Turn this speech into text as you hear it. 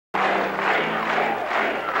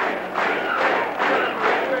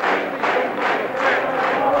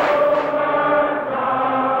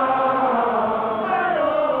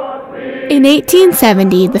In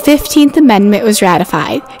 1870, the 15th Amendment was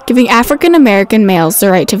ratified, giving African American males the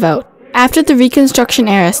right to vote. After the Reconstruction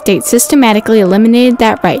era, states systematically eliminated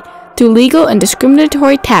that right through legal and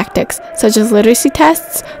discriminatory tactics such as literacy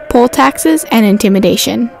tests, poll taxes, and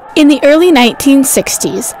intimidation. In the early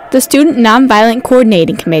 1960s, the Student Nonviolent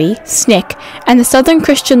Coordinating Committee, SNCC, and the Southern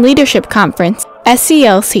Christian Leadership Conference,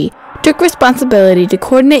 SCLC, took responsibility to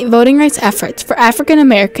coordinate voting rights efforts for African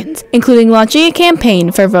Americans, including launching a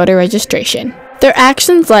campaign for voter registration. Their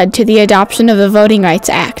actions led to the adoption of the Voting Rights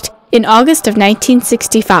Act in August of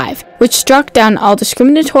 1965, which struck down all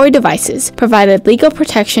discriminatory devices, provided legal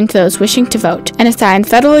protection to those wishing to vote, and assigned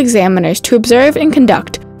federal examiners to observe and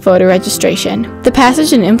conduct voter registration. The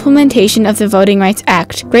passage and implementation of the Voting Rights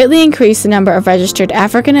Act greatly increased the number of registered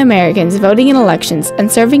African Americans voting in elections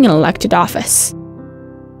and serving in elected office.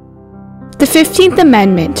 The 15th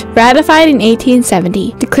Amendment, ratified in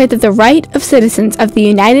 1870, declared that the right of citizens of the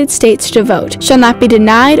United States to vote shall not be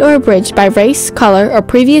denied or abridged by race, color, or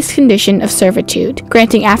previous condition of servitude,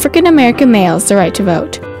 granting African American males the right to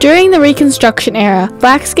vote. During the Reconstruction era,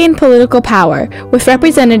 blacks gained political power, with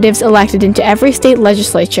representatives elected into every state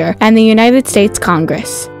legislature and the United States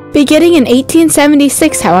Congress. Beginning in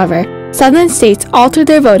 1876, however, Southern states altered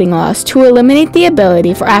their voting laws to eliminate the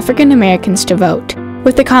ability for African Americans to vote.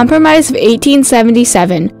 With the Compromise of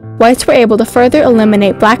 1877, whites were able to further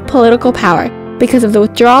eliminate black political power because of the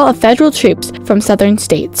withdrawal of federal troops from Southern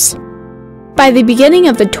states. By the beginning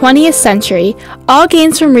of the 20th century, all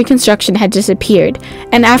gains from Reconstruction had disappeared,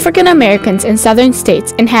 and African Americans in Southern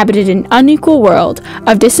states inhabited an unequal world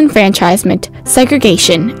of disenfranchisement,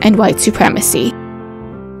 segregation, and white supremacy.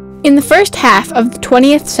 In the first half of the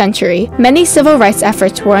 20th century, many civil rights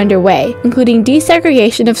efforts were underway, including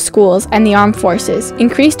desegregation of schools and the armed forces,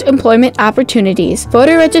 increased employment opportunities,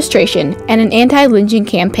 voter registration, and an anti-lynching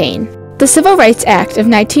campaign. The Civil Rights Act of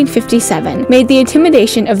 1957 made the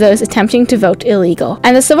intimidation of those attempting to vote illegal,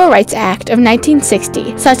 and the Civil Rights Act of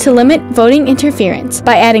 1960 sought to limit voting interference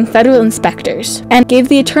by adding federal inspectors, and gave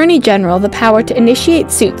the Attorney General the power to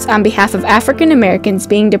initiate suits on behalf of African Americans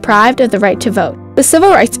being deprived of the right to vote. The Civil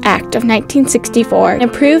Rights Act of 1964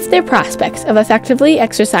 improved their prospects of effectively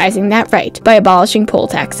exercising that right by abolishing poll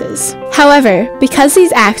taxes. However, because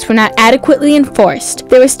these acts were not adequately enforced,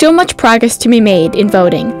 there was still much progress to be made in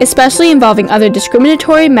voting, especially involving other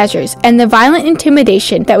discriminatory measures and the violent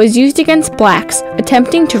intimidation that was used against blacks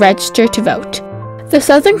attempting to register to vote. The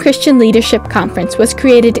Southern Christian Leadership Conference was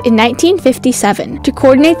created in 1957 to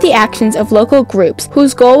coordinate the actions of local groups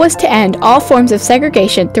whose goal was to end all forms of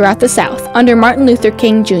segregation throughout the South under Martin Luther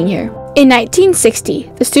King Jr. In 1960,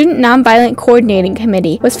 the Student Nonviolent Coordinating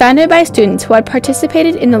Committee was founded by students who had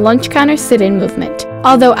participated in the lunch counter sit-in movement.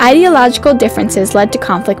 Although ideological differences led to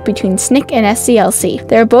conflict between SNCC and SCLC,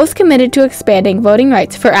 they are both committed to expanding voting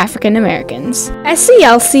rights for African Americans.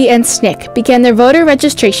 SCLC and SNCC began their voter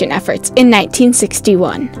registration efforts in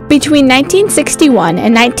 1961. Between 1961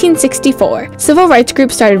 and 1964, civil rights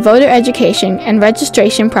groups started voter education and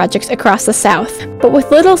registration projects across the South, but with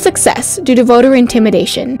little success due to voter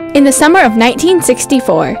intimidation. In the summer of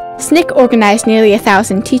 1964, SNCC organized nearly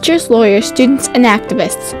 1,000 teachers, lawyers, students, and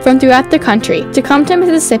activists from throughout the country to come to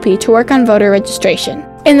Mississippi to work on voter registration.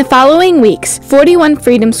 In the following weeks, 41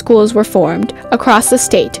 freedom schools were formed across the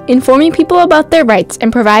state, informing people about their rights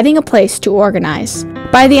and providing a place to organize.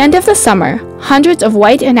 By the end of the summer, hundreds of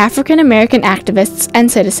white and African American activists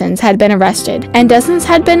and citizens had been arrested, and dozens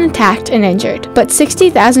had been attacked and injured, but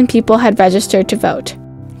 60,000 people had registered to vote.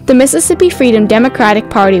 The Mississippi Freedom Democratic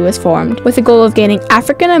Party was formed with the goal of gaining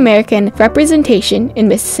African American representation in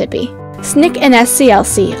Mississippi. SNCC and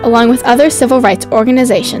SCLC, along with other civil rights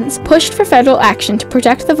organizations, pushed for federal action to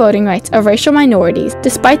protect the voting rights of racial minorities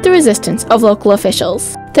despite the resistance of local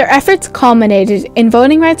officials. Their efforts culminated in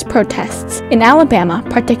voting rights protests in Alabama,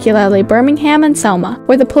 particularly Birmingham and Selma,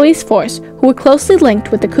 where the police force, who were closely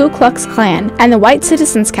linked with the Ku Klux Klan and the White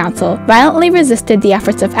Citizens Council, violently resisted the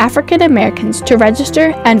efforts of African Americans to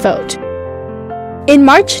register and vote. In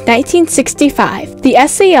March 1965, the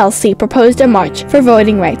SCLC proposed a march for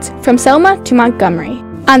voting rights from Selma to Montgomery.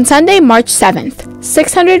 On Sunday, March 7th,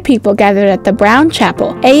 600 people gathered at the Brown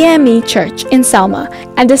Chapel AME Church in Selma,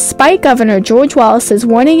 and despite Governor George Wallace's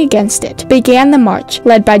warning against it, began the march,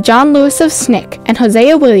 led by John Lewis of SNCC and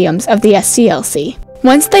Hosea Williams of the SCLC.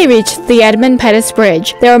 Once they reached the Edmund Pettus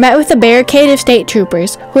Bridge, they were met with a barricade of state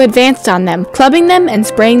troopers who advanced on them, clubbing them and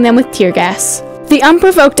spraying them with tear gas. The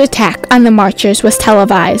unprovoked attack on the marchers was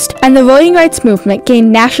televised, and the voting rights movement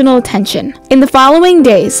gained national attention. In the following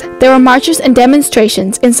days, there were marches and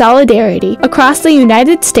demonstrations in solidarity across the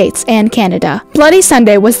United States and Canada. Bloody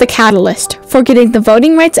Sunday was the catalyst for getting the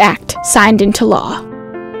Voting Rights Act signed into law.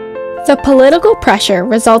 The political pressure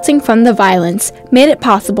resulting from the violence made it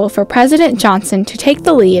possible for President Johnson to take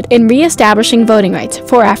the lead in re-establishing voting rights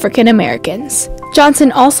for African Americans.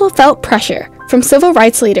 Johnson also felt pressure from civil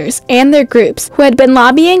rights leaders and their groups who had been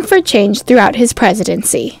lobbying for change throughout his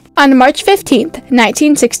presidency. On March 15,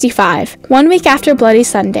 1965, 1 week after Bloody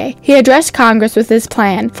Sunday, he addressed Congress with his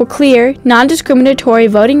plan for clear, non-discriminatory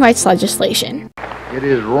voting rights legislation. It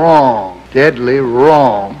is wrong, deadly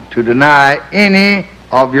wrong, to deny any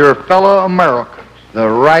of your fellow Americans the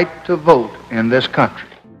right to vote in this country.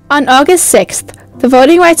 On August 6th, the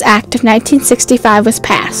Voting Rights Act of 1965 was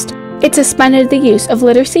passed. It suspended the use of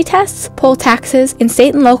literacy tests, poll taxes in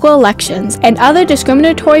state and local elections, and other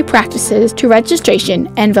discriminatory practices to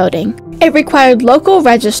registration and voting. It required local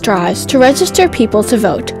registrars to register people to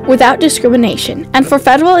vote without discrimination, and for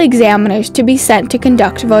federal examiners to be sent to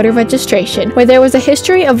conduct voter registration where there was a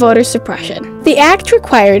history of voter suppression. The act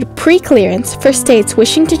required pre-clearance for states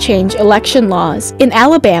wishing to change election laws in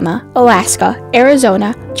Alabama, Alaska,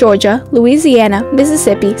 Arizona, Georgia, Louisiana,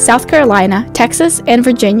 Mississippi, South Carolina, Texas, and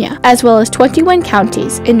Virginia, as well as 21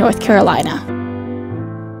 counties in North Carolina.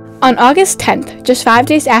 On August 10th, just 5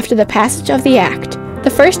 days after the passage of the act, the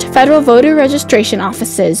first federal voter registration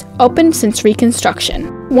offices opened since Reconstruction.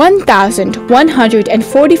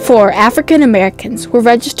 1,144 African Americans were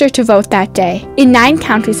registered to vote that day in 9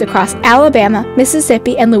 counties across Alabama,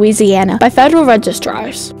 Mississippi, and Louisiana by federal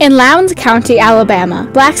registrars. In Lowndes County, Alabama,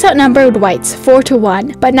 blacks outnumbered whites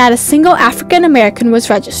 4-1, but not a single African American was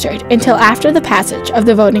registered until after the passage of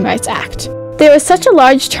the Voting Rights Act. There was such a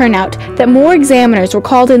large turnout that more examiners were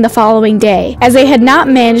called in the following day, as they had not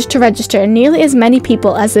managed to register nearly as many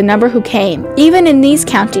people as the number who came, even in these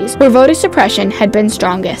counties where voter suppression had been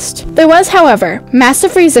strongest. There was, however,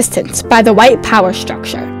 massive resistance by the white power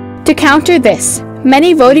structure. To counter this,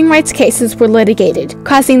 many voting rights cases were litigated,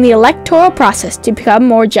 causing the electoral process to become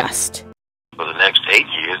more just. For the next 8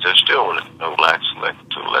 years, there still were no blacks elected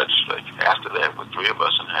to the legislature. After that, with 3 of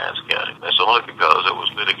us in Hines County. That's only because there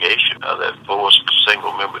was litigation that forced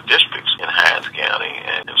single-member districts in Hines County,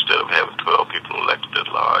 and instead of having 12 people elected at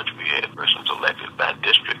large, we had persons elected by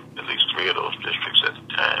district. At least 3 of those districts at the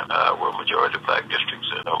time were majority black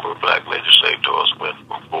districts, and the number of black legislators went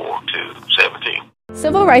from 4 to 17.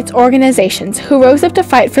 Civil rights organizations who rose up to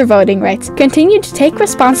fight for voting rights continued to take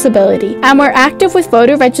responsibility and were active with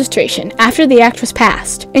voter registration after the act was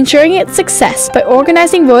passed, ensuring its success by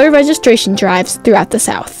organizing voter registration drives throughout the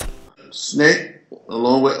South. SNCC,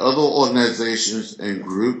 along with other organizations and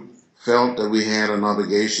groups, felt that we had an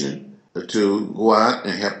obligation to go out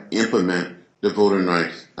and help implement the Voting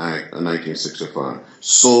Rights Act of 1965.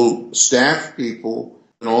 So staff people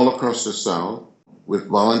all across the South, with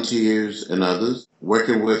volunteers and others,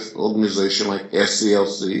 working with organizations like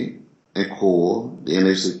SCLC and CORE, the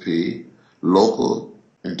NAACP, local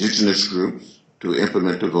indigenous groups to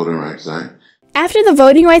implement the Voting Rights Act. After the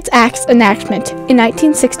Voting Rights Act's enactment in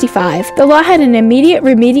 1965, the law had an immediate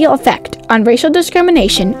remedial effect on racial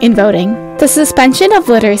discrimination in voting. The suspension of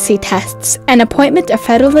literacy tests and appointment of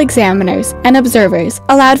federal examiners and observers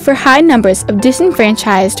allowed for high numbers of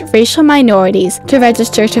disenfranchised racial minorities to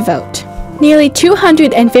register to vote. Nearly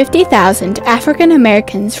 250,000 African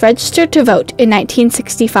Americans registered to vote in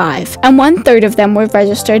 1965, and 1/3 of them were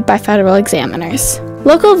registered by federal examiners.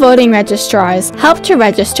 Local voting registrars helped to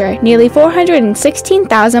register nearly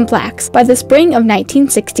 416,000 blacks by the spring of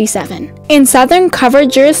 1967. In Southern covered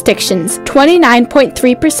jurisdictions,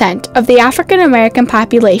 29.3% of the African American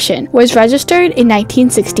population was registered in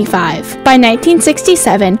 1965. By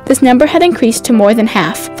 1967, this number had increased to more than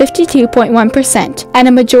half, 52.1%, and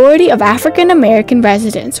a majority of African American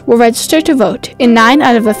residents were registered to vote in 9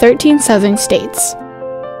 out of the 13 southern states.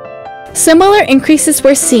 Similar increases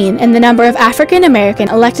were seen in the number of African American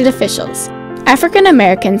elected officials. African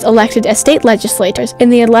Americans elected as state legislators in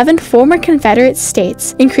the 11 former Confederate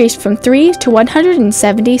states increased from 3 to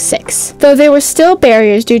 176. Though there were still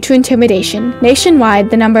barriers due to intimidation, nationwide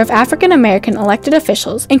the number of African American elected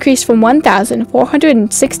officials increased from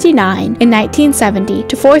 1,469 in 1970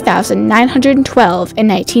 to 4,912 in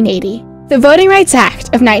 1980. The Voting Rights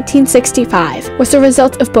Act of 1965 was the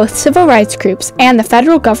result of both civil rights groups and the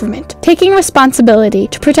federal government taking responsibility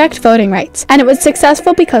to protect voting rights, and it was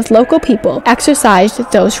successful because local people exercised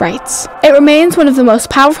those rights. It remains one of the most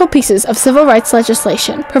powerful pieces of civil rights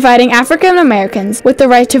legislation, providing African Americans with the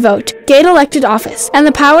right to vote, gain elected office, and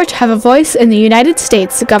the power to have a voice in the United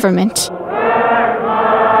States government.